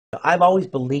I've always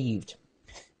believed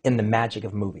in the magic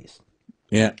of movies.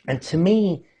 Yeah. And to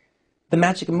me, the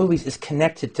magic of movies is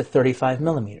connected to 35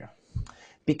 millimeter.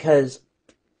 Because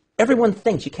everyone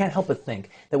thinks, you can't help but think,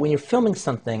 that when you're filming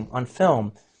something on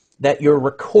film, that you're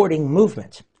recording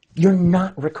movement. You're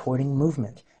not recording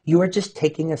movement. You are just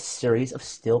taking a series of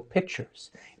still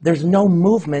pictures. There's no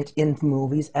movement in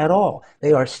movies at all.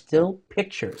 They are still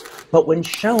pictures. But when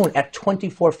shown at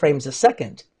 24 frames a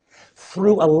second,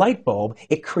 through a light bulb,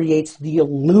 it creates the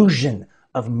illusion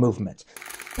of movement.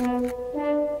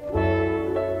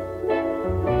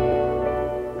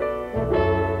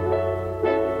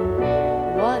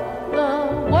 What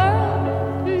the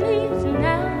world needs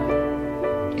now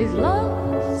is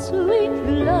love, sweet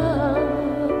love.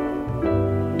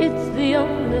 It's the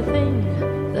only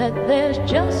thing that there's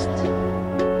just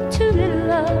too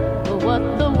little of. But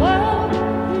what the world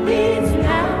needs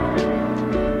now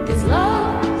is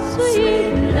love,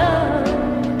 sweet love.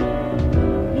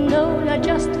 No, not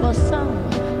just for some,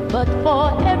 but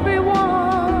for everyone.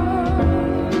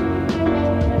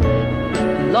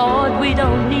 Lord, we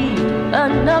don't need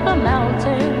another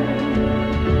mountain.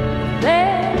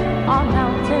 There are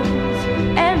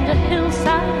mountains and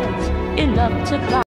hillsides enough to climb.